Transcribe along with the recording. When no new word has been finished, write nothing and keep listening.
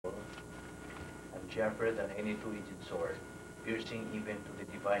sharper than any two-edged sword, piercing even to the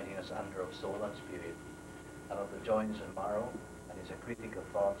dividing asunder of soul and spirit, and of the joints and marrow, and is a critic of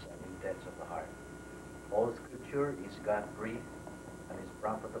thoughts and intents of the heart. All Scripture is God-breathed, and is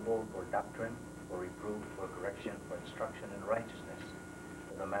profitable for doctrine, for reproof, for correction, for instruction in righteousness,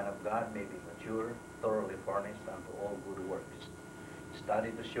 that the man of God may be mature, thoroughly furnished unto all good works.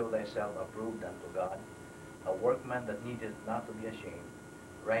 Study to show thyself approved unto God, a workman that needeth not to be ashamed,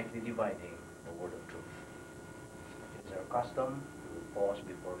 rightly dividing the word of truth. It is our custom to pause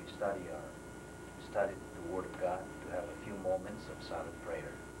before we study the Word of God, to have a few moments of silent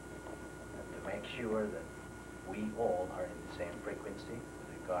prayer, and to make sure that we all are in the same frequency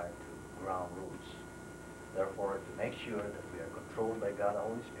with regard to ground rules. Therefore, to make sure that we are controlled by God the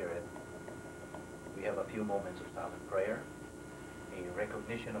Holy Spirit, we have a few moments of silent prayer, a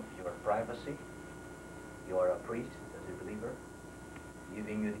recognition of your privacy. You are a priest as a believer,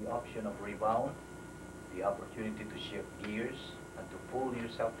 giving you the option of rebound, the opportunity to shift gears, and to pull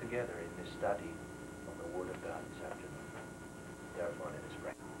yourself together in this study of the Word of God this afternoon. Therefore, let us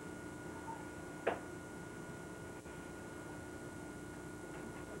pray.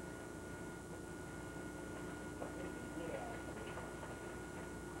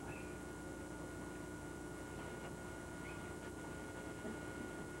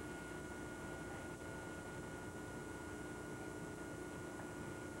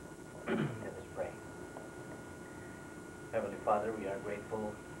 Let us pray. Heavenly Father, we are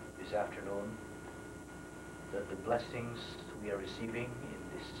grateful this afternoon that the blessings we are receiving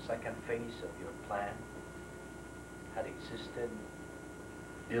in this second phase of your plan had existed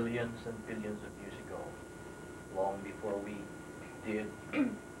billions and billions of years ago, long before we did,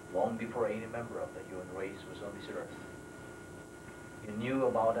 long before any member of the human race was on this earth. You knew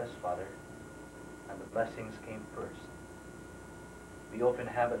about us, Father, and the blessings came first. We often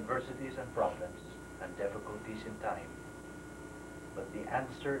have adversities and problems and difficulties in time, but the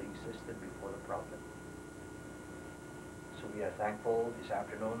answer existed before the problem. So we are thankful this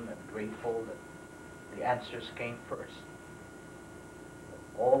afternoon and grateful that the answers came first.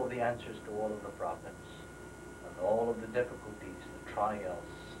 That all of the answers to all of the problems and all of the difficulties, the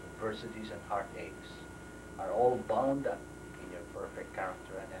trials, adversities, and heartaches are all bound up in your perfect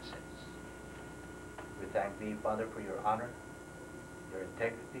character and essence. We thank thee, Father, for your honor, your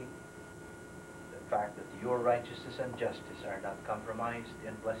integrity, the fact that your righteousness and justice are not compromised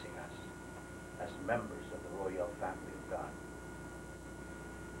in blessing us as members of the royal family of God.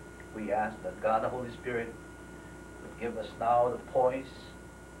 We ask that God the Holy Spirit would give us now the poise,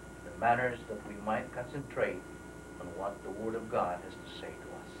 the manners that we might concentrate on what the Word of God has to say to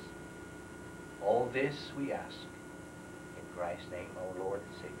us. All this we ask in Christ's name, our Lord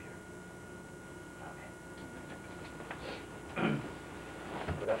and Savior. Amen.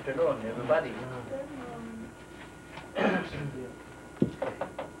 Good afternoon, everybody.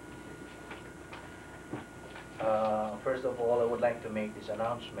 First of all, I would like to make this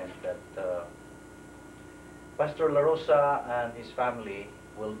announcement that Pastor La Rosa and his family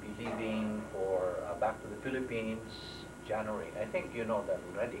will be leaving for back to the Philippines January. I think you know that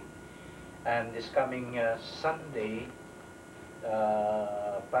already. And this coming Sunday,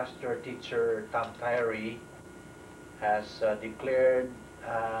 Pastor Teacher Tom Tyree has declared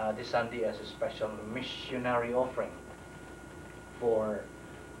this Sunday as a special missionary offering for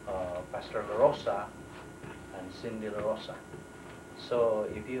Pastor La Rosa and Cindy La Rosa. So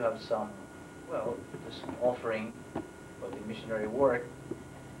if you have some, well, just offering for the missionary work,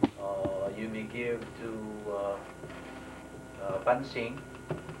 you may give to Pansing.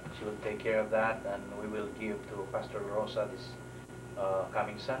 She will take care of that, and we will give to Pastor La Rosa this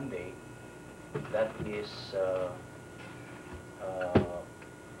coming Sunday. That is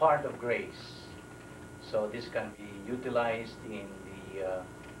part of grace. So this can be utilized in the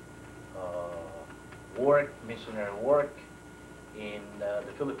work, missionary work in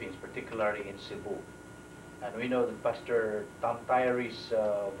the Philippines, particularly in Cebu. And we know that Pastor Tom Tyree's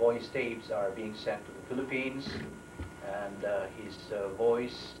voice tapes are being sent to the Philippines, and his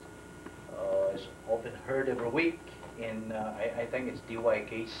voice is often heard every week in, I think it's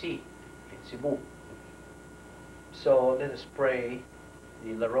DYKC in Cebu. So let us pray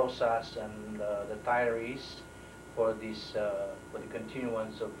the La Rosas and the Tyrees for this, for the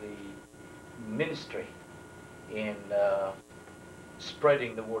continuance of the ministry in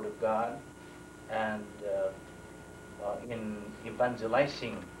spreading the Word of God and in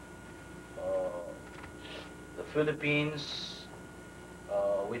evangelizing the Philippines,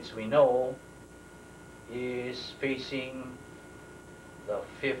 which we know is facing the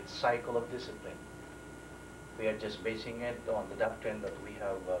 5th cycle of discipline. We are just basing it on the doctrine that we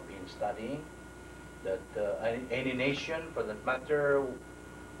have been studying, that any nation, for that matter,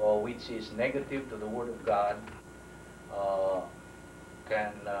 which is negative to the Word of God, uh,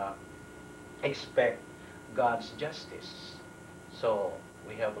 can expect God's justice. So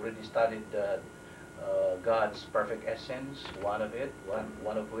we have already studied God's perfect essence. One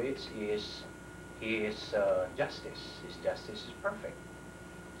of which is His justice. His justice is perfect.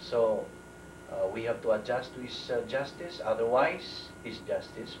 So we have to adjust to His justice. Otherwise, His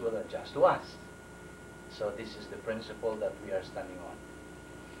justice will adjust to us. So this is the principle that we are standing on.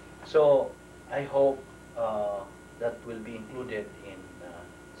 So I hope that will be included in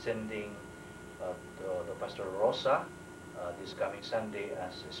sending to Pastor Rosa this coming Sunday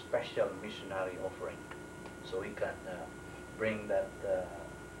as a special missionary offering. So we can bring that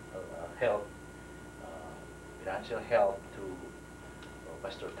help, financial help to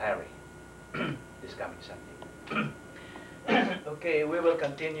Pastor Terry this coming Sunday. Okay, we will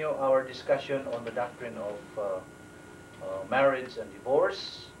continue our discussion on the doctrine of marriage and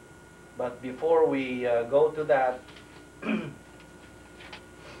divorce. But before we go to that,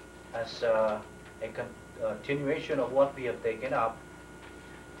 as a continuation of what we have taken up,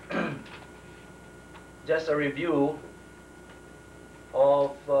 just a review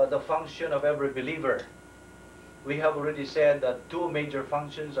of the function of every believer. We have already said that two major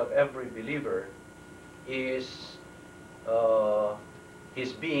functions of every believer is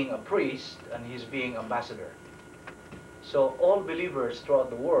his being a priest and his being ambassador. So all believers throughout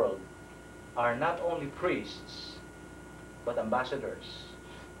the world are not only priests, but ambassadors.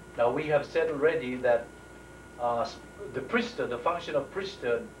 Now we have said already that the priesthood, the function of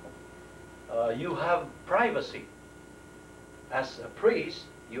priesthood, you have privacy. As a priest,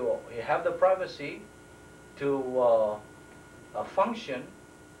 you have the privacy to function.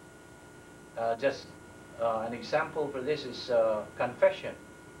 Just an example for this is confession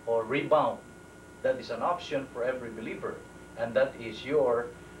or rebound. That is an option for every believer, and that is your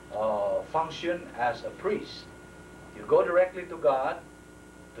function as a priest. You go directly to God,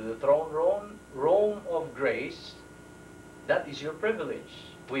 to the throne room of grace. That is your privilege,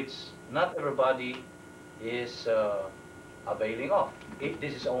 which not everybody is availing of.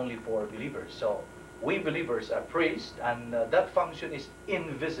 This is only for believers. So we believers are priests, and that function is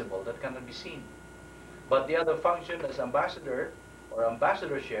invisible, that cannot be seen. But the other function as ambassador or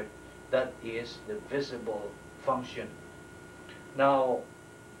ambassadorship, that is the visible function. Now,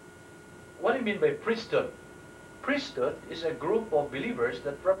 what do you mean by priesthood? Priesthood is a group of believers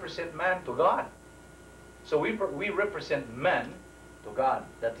that represent man to God. So we represent men to God.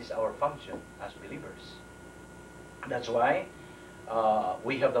 That is our function as believers. That's why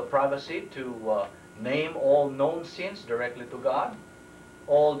we have the privacy to name all known sins directly to God.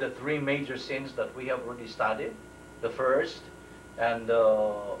 All the three major sins that we have already studied. The first and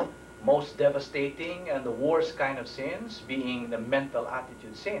most devastating and the worst kind of sins being the mental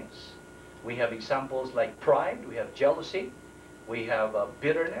attitude sins. We have examples like pride, we have jealousy, we have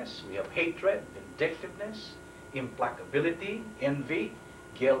bitterness, we have hatred, vindictiveness, implacability, envy,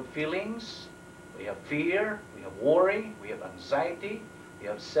 guilt feelings, we have fear, we have worry, we have anxiety, we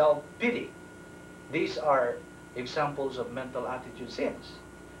have self-pity. These are examples of mental attitude sins.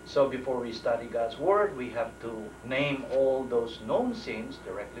 So before we study God's Word, we have to name all those known sins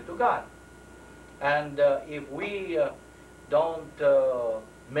directly to God. And if we don't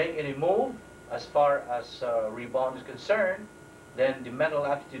make any move as far as rebound is concerned, then the mental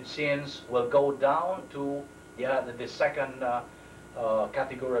attitude sins will go down to the second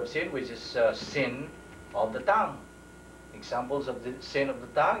category of sin, which is sin of the tongue. Examples of the sin of the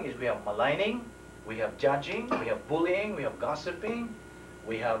tongue is we have maligning, we have judging, we have bullying, we have gossiping,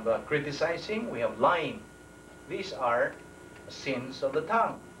 we have criticizing, we have lying. These are sins of the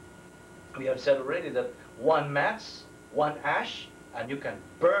tongue. We have said already that one match, one ash, and you can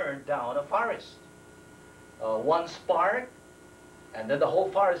burn down a forest. One spark, and then the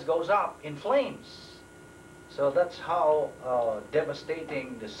whole forest goes up in flames. So that's how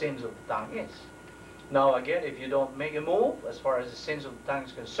devastating the sins of the tongue is. Now again, if you don't make a move, as far as the sins of the tongue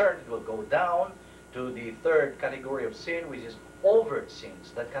is concerned, it will go down to the third category of sin, which is overt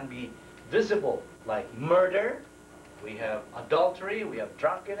sins that can be visible, like murder, we have adultery, we have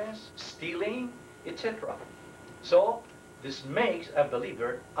drunkenness, stealing, etc. So this makes a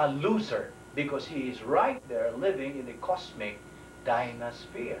believer a loser because he is right there living in the cosmic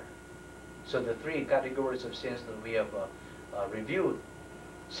dynasphere. So the three categories of sins that we have reviewed.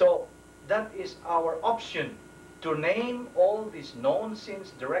 So that is our option, to name all these known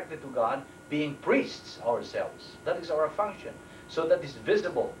sins directly to God, being priests ourselves. That is our function. So that is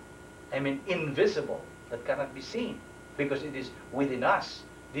visible, I mean invisible, that cannot be seen, because it is within us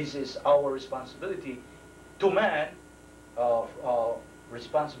This is our responsibility to man,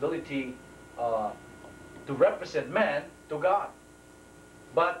 responsibility to represent man to God.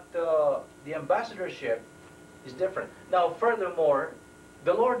 But the ambassadorship is different. Now, furthermore,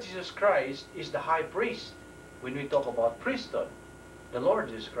 the Lord Jesus Christ is the high priest. When we talk about priesthood, the Lord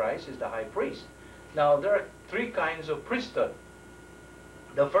Jesus Christ is the high priest. Now, there are three kinds of priesthood.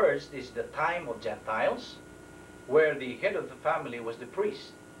 The first is the time of Gentiles, where the head of the family was the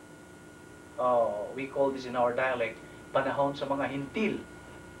priest. We call this in our dialect, panahon sa mga hintil.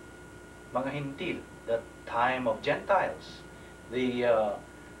 Mga hintil, the time of Gentiles.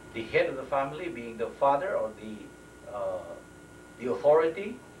 The head of the family, being the father or the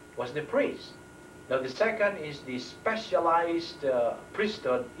authority, was the priest. Now the second is the specialized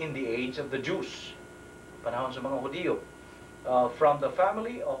priesthood in the age of the Jews, panahon sa mga Hudiyo, from the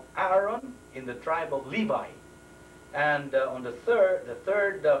family of Aaron in the tribe of Levi. And on the third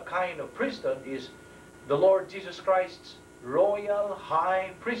kind of priesthood is the Lord Jesus Christ's royal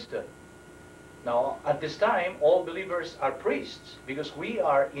high priesthood. Now, at this time, all believers are priests because we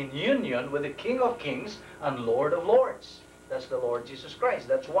are in union with the King of Kings and Lord of Lords. That's the Lord Jesus Christ.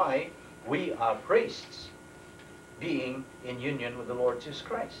 That's why we are priests, being in union with the Lord Jesus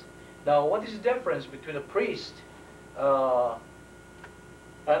Christ. Now, what is the difference between a priest and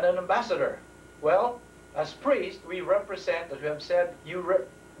an ambassador? Well, as priests, we represent, as we have said,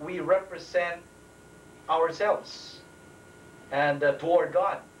 we represent ourselves and toward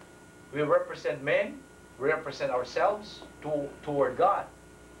God. We represent men, we represent ourselves toward God.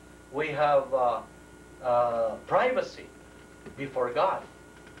 We have privacy before God.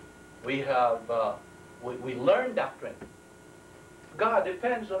 We have we learn doctrine. God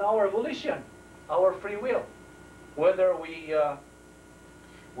depends on our volition, our free will, whether we are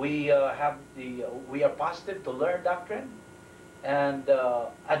positive to learn doctrine and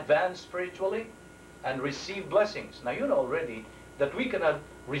advance spiritually and receive blessings. Now you know already that we cannot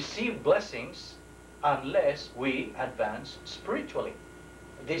receive blessings unless we advance spiritually.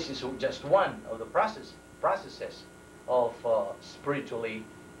 This is just one of the processes of spiritually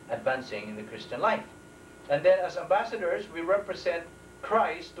advancing in the Christian life. And then as ambassadors, we represent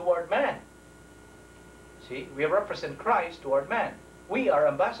Christ toward man. See, we represent Christ toward man. We are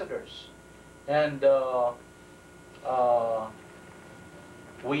ambassadors. And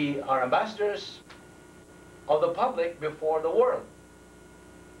we are ambassadors of the public before the world.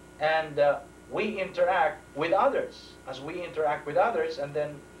 And we interact with others. As we interact with others, and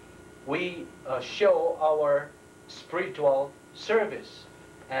then we show our spiritual service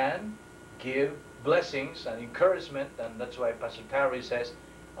and give blessings and encouragement, and that's why Pastor Terry says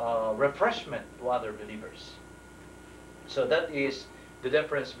refreshment to other believers. So that is the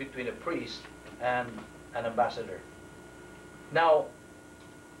difference between a priest and an ambassador. Now,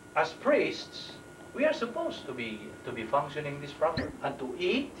 as priests, we are supposed to be functioning this proper and to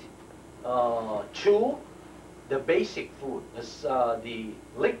eat, chew the basic food, the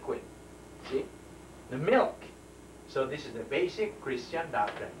liquid, see, the milk. So this is the basic Christian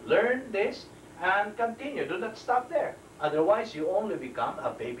doctrine. Learn this and continue. Do not stop there. Otherwise, you only become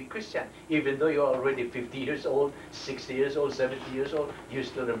a baby Christian. Even though you're already 50 years old, 60 years old, 70 years old, you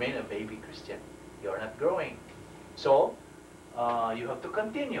still remain a baby Christian. You're not growing. So, you have to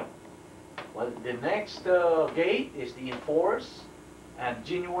continue. Well, the next gate is the enforced and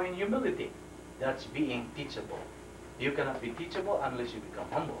genuine humility. That's being teachable. You cannot be teachable unless you become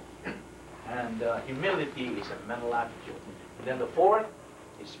humble. And humility is a mental attitude. And then the fourth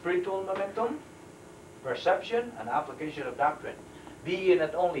is spiritual momentum, perception, and application of doctrine. Be ye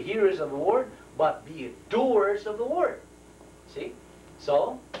not only hearers of the word, but be ye doers of the word. See?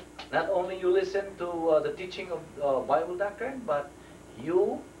 So, not only you listen to the teaching of Bible doctrine, but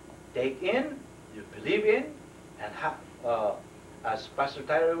you take in, you believe in, and have, as Pastor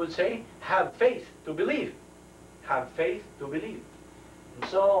Tyler would say, have faith to believe. Have faith to believe. And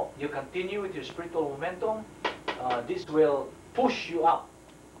so, you continue with your spiritual momentum. This will push you up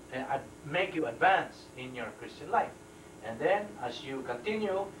and make you advance in your Christian life. And then, as you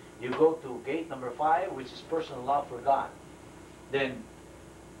continue, you go to gate number 5, which is personal love for God. Then,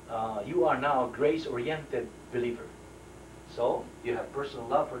 you are now a grace-oriented believer. So, you have personal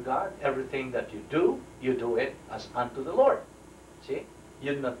love for God. Everything that you do it as unto the Lord. See?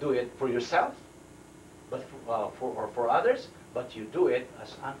 You do not do it for yourself, but for others, but you do it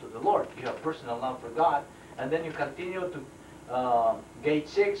as unto the Lord. You have personal love for God. And then you continue to gate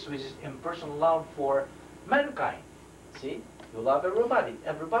 6, which is impersonal love for mankind. See? You love everybody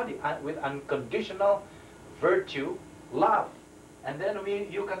with unconditional virtue, love. And then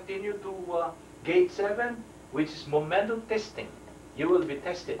you continue to gate 7, which is momentum testing. You will be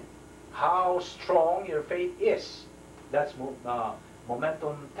tested. How strong your faith is. That's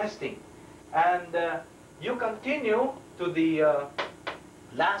momentum testing. And you continue to the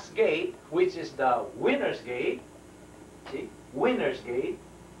last gate, which is the winner's gate. See? Winner's gate.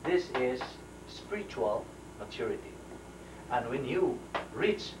 This is spiritual maturity. And when you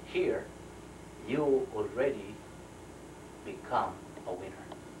reach here, you already become a winner.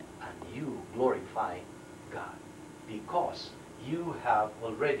 And you glorify God. Because you have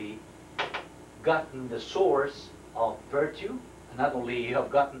already gotten the source of virtue. Not only you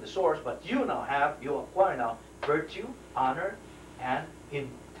have gotten the source, but you acquire now virtue, honor, and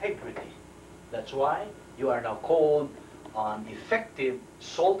integrity. That's why you are now called an effective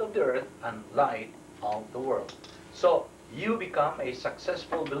salt of the earth and light of the world. So you become a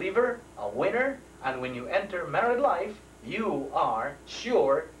successful believer, a winner, and when you enter married life, you are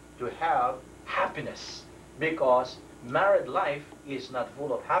sure to have happiness, because married life is not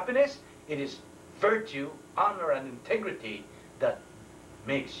full of happiness. It is virtue, honor, and integrity that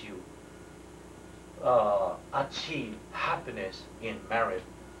makes you achieve happiness in married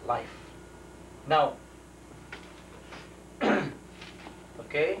life. Now,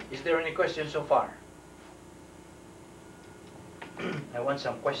 okay, is there any questions so far? I want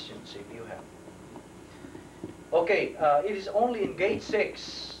some questions if you have. Okay, it is only in gate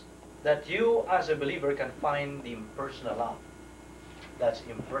 6 that you as a believer can find the impersonal love. That's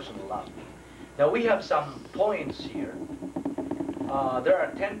impersonal love. Now we have some points here. There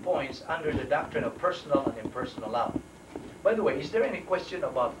are 10 points under the doctrine of personal and impersonal love. By the way, is there any question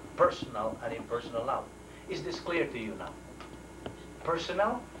about personal and impersonal love? Is this clear to you now?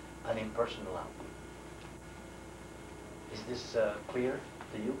 Personal and impersonal love. Is this clear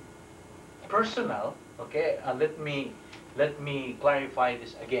to you? Personal, okay, let me clarify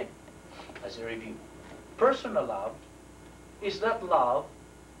this again as a review. Personal love is that love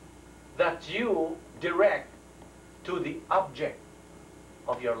that you direct to the object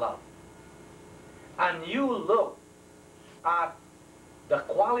of your love. And you look at the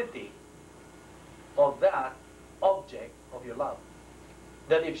quality of that object of your love.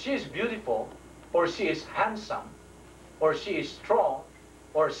 That if she is beautiful, or she is handsome, or she is strong,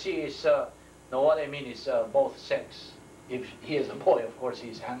 or she is, now what I mean is both sex. If he is a boy, of course he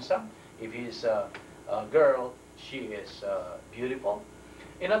is handsome. If he is a girl, she is beautiful.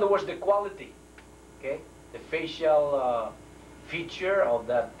 In other words, the quality, okay, the facial feature of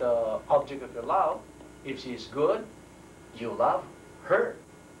that object of your love. If she is good, you love her.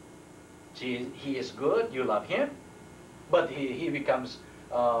 He is good, you love him. But he becomes,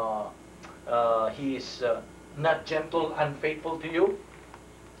 he is not gentle, unfaithful to you.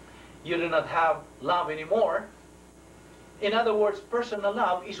 You do not have love anymore. In other words, personal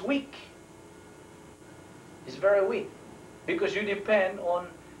love is weak. It's very weak. Because you depend on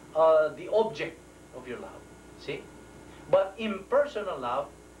the object of your love. See? But impersonal love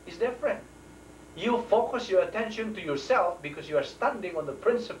is different. You focus your attention to yourself because you are standing on the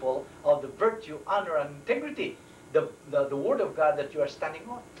principle of the virtue, honor, and integrity. The Word of God that you are standing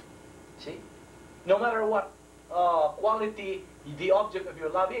on. See? No matter what quality the object of your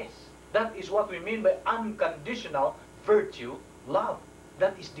love is. That is what we mean by unconditional virtue love.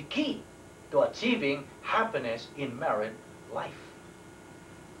 That is the key to achieving happiness in married life.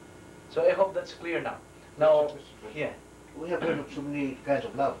 So I hope that's clear now. Now, yeah. We have heard of so many kinds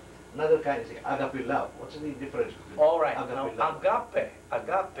of love. Another kind is agape love. What's the difference between all right. agape Now, love?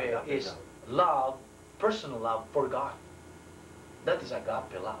 agape is love, personal love for God. That is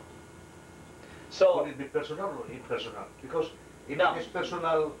agape love. So, could it be personal or impersonal? Because if no. it is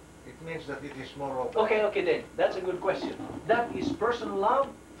personal, it means that it is more of... Okay, then. That's a good question. That is personal love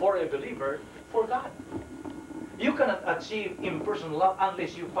for a believer for God. You cannot achieve impersonal love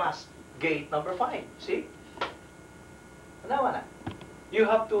unless you pass gate number 5. See? You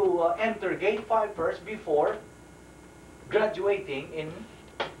have to enter gate 5 first before graduating in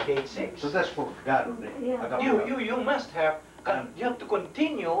gate 6. So that's for God. Yeah. You must have, you have to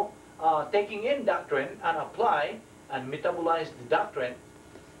continue taking in doctrine and apply and metabolize the doctrine,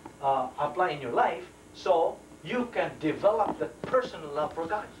 apply in your life, so you can develop the personal love for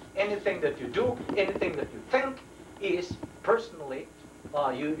God. Anything that you do, anything that you think is personally,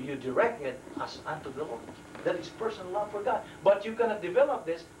 you direct it as unto the Lord. That is personal love for God. But you cannot develop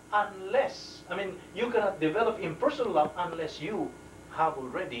this unless, you cannot develop impersonal love unless you have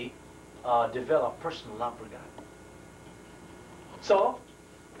already developed personal love for God. So,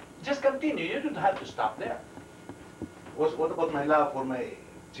 just continue. You don't have to stop there. What about my love for my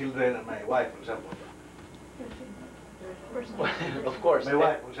children and my wife, for example? Of course. My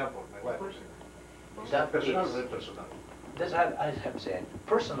wife, for example. My wife. Is that personal or impersonal? That's what I have said.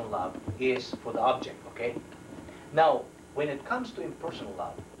 Personal love is for the object, okay? Now, when it comes to impersonal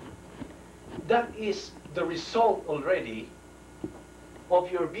love, that is the result already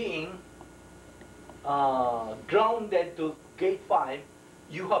of your being grounded to gate 5.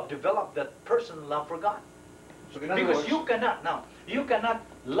 You have developed that personal love for God. So in other Because words, you cannot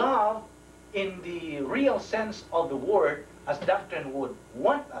love in the real sense of the word as doctrine would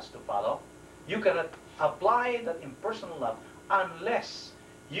want us to follow. You cannot apply that impersonal love unless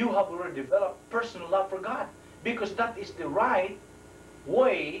you have already developed personal love for God. Because that is the right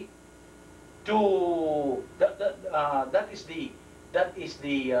way to, that is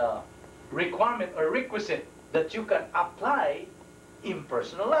the requirement or requisite that you can apply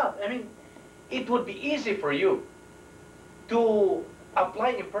impersonal love. I mean, it would be easy for you to apply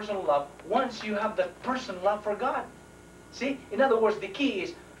impersonal love once you have that personal love for God. See, in other words, the key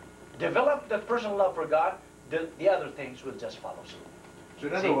is develop that personal love for God, the other things will just follow suit. so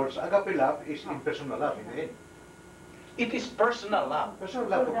in other words, agape love is impersonal love in the end. It is personal love. Personal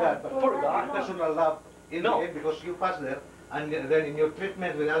love for God, but For God. impersonal love in the end because you pass there, and then in your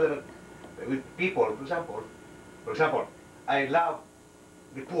treatment with people, for example, I love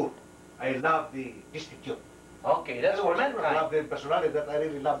the poor, I love the destitute. Okay, that's for I mankind. love them personally, that I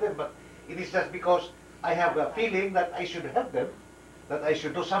really love them, but it is just because I have a feeling that I should help them, that I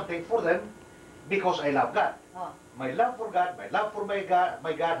should do something for them, because I love God. My love for God, my love for my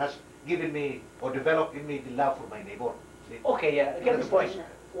God has given me or developed in me the love for my neighbor. See? Okay, yeah, I get the point.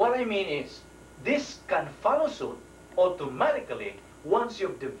 What I mean is, this can follow suit automatically once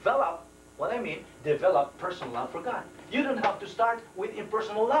you've developed, develop personal love for God. You don't have to start with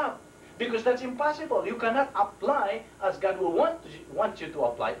impersonal love, because that's impossible. You cannot apply as God will want you to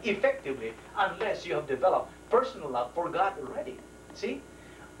apply effectively unless you have developed personal love for God already. See?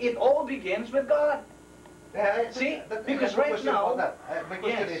 It all begins with God. See? Because right now, my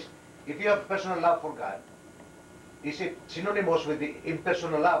question is, if you have personal love for God, is it synonymous with the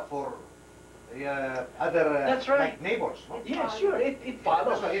impersonal love for other that's right. like neighbors? No? Yeah, sure, it follows.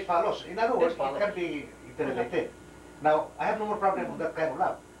 That's why it follows. In other words, it can be interrelated. Now, I have no more problem with that kind of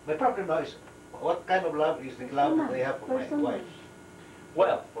love. My problem now is, what kind of love is the love that I have for my wife?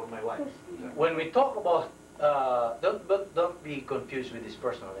 Well, For my wife. when we talk about, don't be confused with this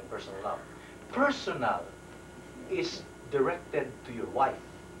personal and impersonal love. Personal is directed to your wife,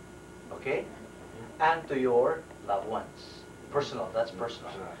 okay, and to your loved ones. Personal, that's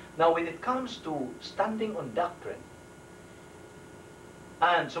personal. Now, when it comes to standing on doctrine,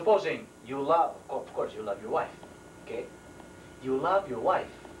 and supposing you love, of course, you love your wife, okay, you love your wife.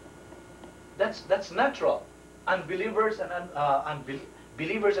 That's natural. Unbelievers and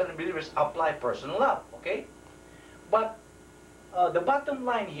believers and unbelievers apply personal love, okay? But the bottom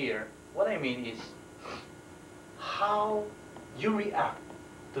line here, what I mean is how you react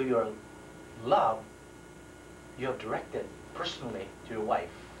to your love you have directed personally to your wife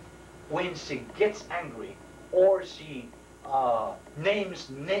when she gets angry or she names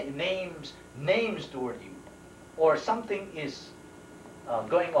toward you, or something is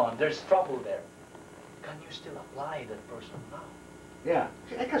going on, there's trouble there. Can you still apply that personal love? Yeah,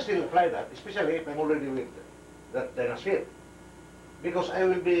 see, I can still apply that, especially if I'm already with that dynasty. Because I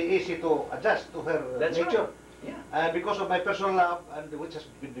will be easy to adjust to her That's nature. right. Yeah. And because of my personal love, and which has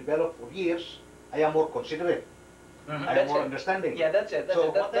been developed for years, I am more considerate. I am more understanding. Yeah, that's it.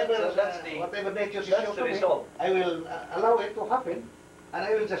 So Whatever nature she that's shows the to me, result. I will allow it to happen, and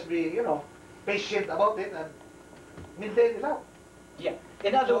I will just be, patient about it and maintain the love. Yeah.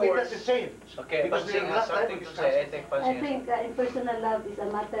 In other So it words, doesn't change. okay, Because but the has last time something we to say. I discussed- think I think impersonal love is a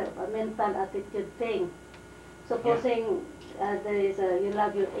matter of a mental attitude thing. Supposing there is you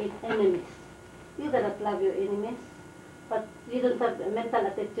love your enemies, you cannot love your enemies, but you don't have a mental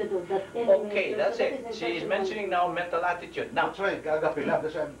attitude of that enemy. Okay, that's So it. that is She is impersonal. mentioning now mental attitude. Now, That's right, agape love.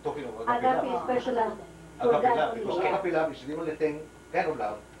 That's why I'm talking about agape Agape love. is personal. For Agape God love, only. because Okay. agape love is the only kind of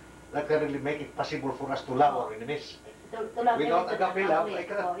love that can really make it possible for us to love our enemies. To love Without even to agape the love, family, I or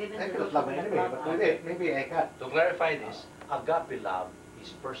cannot even love those my who enemy, love but us. with it, maybe I can. to clarify this, agape love is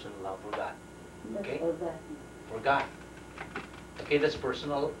personal love for God. That's Okay. for God. For God. Okay, that's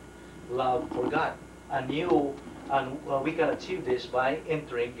personal love for God. And we can achieve this by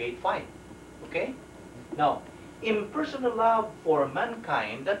entering gate 5. Okay? Now, impersonal love for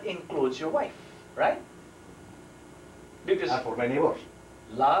mankind, that includes your wife, right? Because And for my neighbors.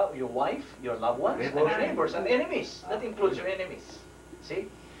 love your wife, your loved ones, and your neighbors and enemies. That includes your enemies. See?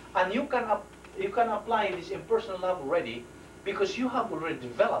 And you can apply this impersonal love already because you have already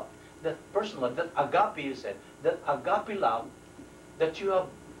developed that personal love, that agape, you said, that agape love that you have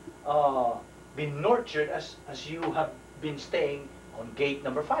been nurtured as you have been staying on gate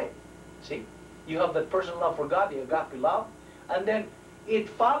number 5. See? You have that personal love for God, the agape love, and then it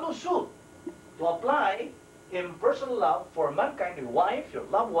follows suit to apply impersonal love for mankind, your wife, your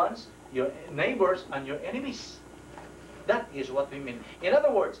loved ones, your neighbors, and your enemies. That is what we mean. In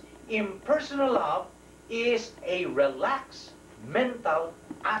other words, impersonal love is a relaxed mental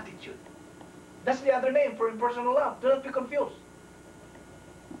attitude. That's the other name for impersonal love. Do not be confused.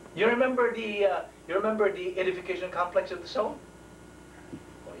 You remember the edification complex of the soul?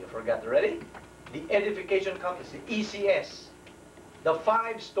 Oh, you forgot already? The edification complex, the ECS. The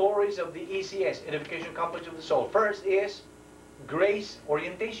 5 stories of the ECS, edification complex of the soul. First is grace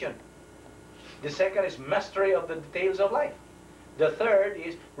orientation. The second is mastery of the details of life. The third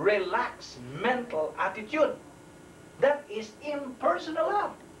is relaxed mental attitude. That is impersonal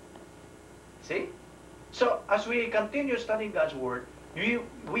love. See? So as we continue studying God's Word, we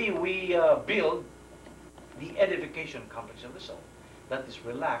build the edification complex of the soul. That is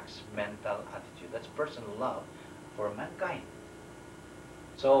relaxed mental attitude. That's personal love for mankind.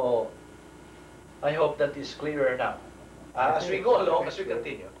 So I hope that is clearer now. As we go along, as we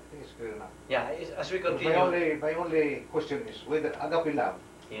continue. I think it's clear enough. Yeah, as we continue. My only question is whether agape love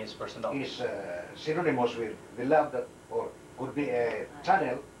is personal. is synonymous with the love that, or could be a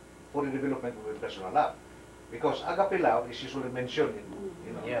channel for the development of personal love. Because agape love is usually mentioned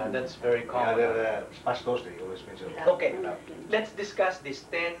in, yeah, that's very common. Other pastors, they always mention. Okay, let's discuss these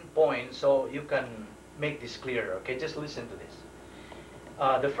 10 points so you can make this clearer. Okay, just listen to this.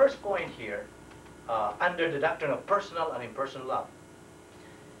 The first point here, under the doctrine of personal and impersonal love,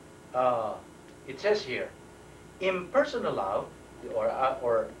 it says here, impersonal love,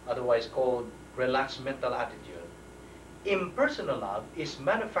 or otherwise called relaxed mental attitude, impersonal love is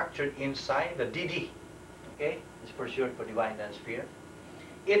manufactured inside the DD. Okay, it's for short for divine and sphere.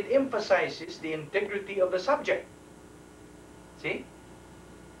 It emphasizes the integrity of the subject. See?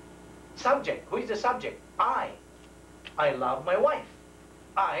 Subject. Who is the subject? I. I love my wife.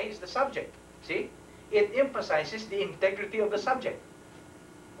 I is the subject. See? It emphasizes the integrity of the subject.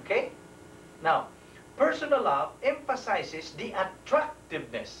 Okay? Now, personal love emphasizes the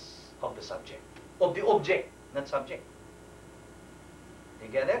attractiveness of the subject. Of the object, not subject. You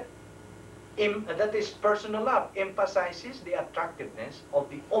get it? That is personal love. Emphasizes the attractiveness of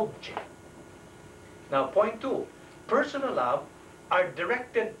the object. Now, point 2. Personal love are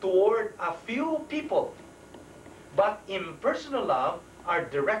directed toward a few people. But impersonal love are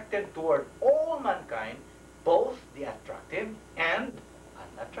directed toward all mankind, both the attractive and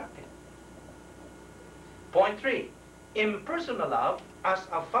unattractive. Point 3. Impersonal love as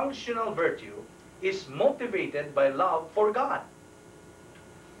a functional virtue is motivated by love for God.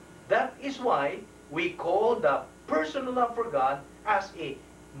 That is why we call the personal love for God as a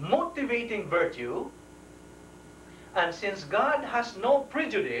motivating virtue. And since God has no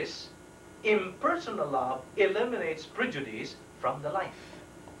prejudice, impersonal love eliminates prejudice from the life.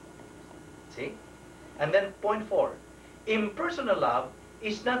 See? And then point 4. Impersonal love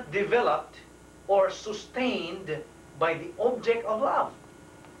is not developed or sustained by the object of love,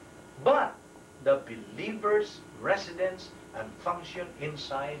 but the believer's residence and function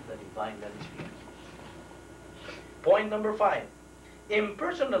inside the divine sphere. Point number 5.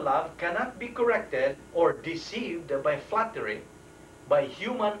 Impersonal love cannot be corrected or deceived by flattery, by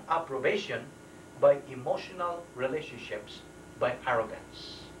human approbation, by emotional relationships, by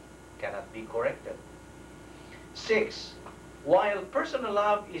arrogance. Cannot be corrected. 6. While personal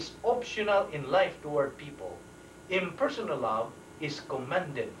love is optional in life toward people, impersonal love is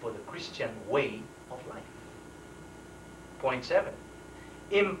commended for the Christian way of life. Point 7.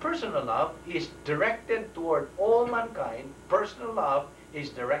 Impersonal love is directed toward all mankind. Personal love is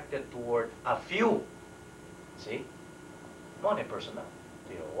directed toward a few. See? Non-impersonal.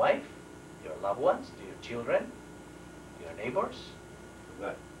 To your wife, your loved ones, to your children, your neighbors, To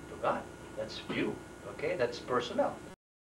God. to God. That's few. Okay? That's personal.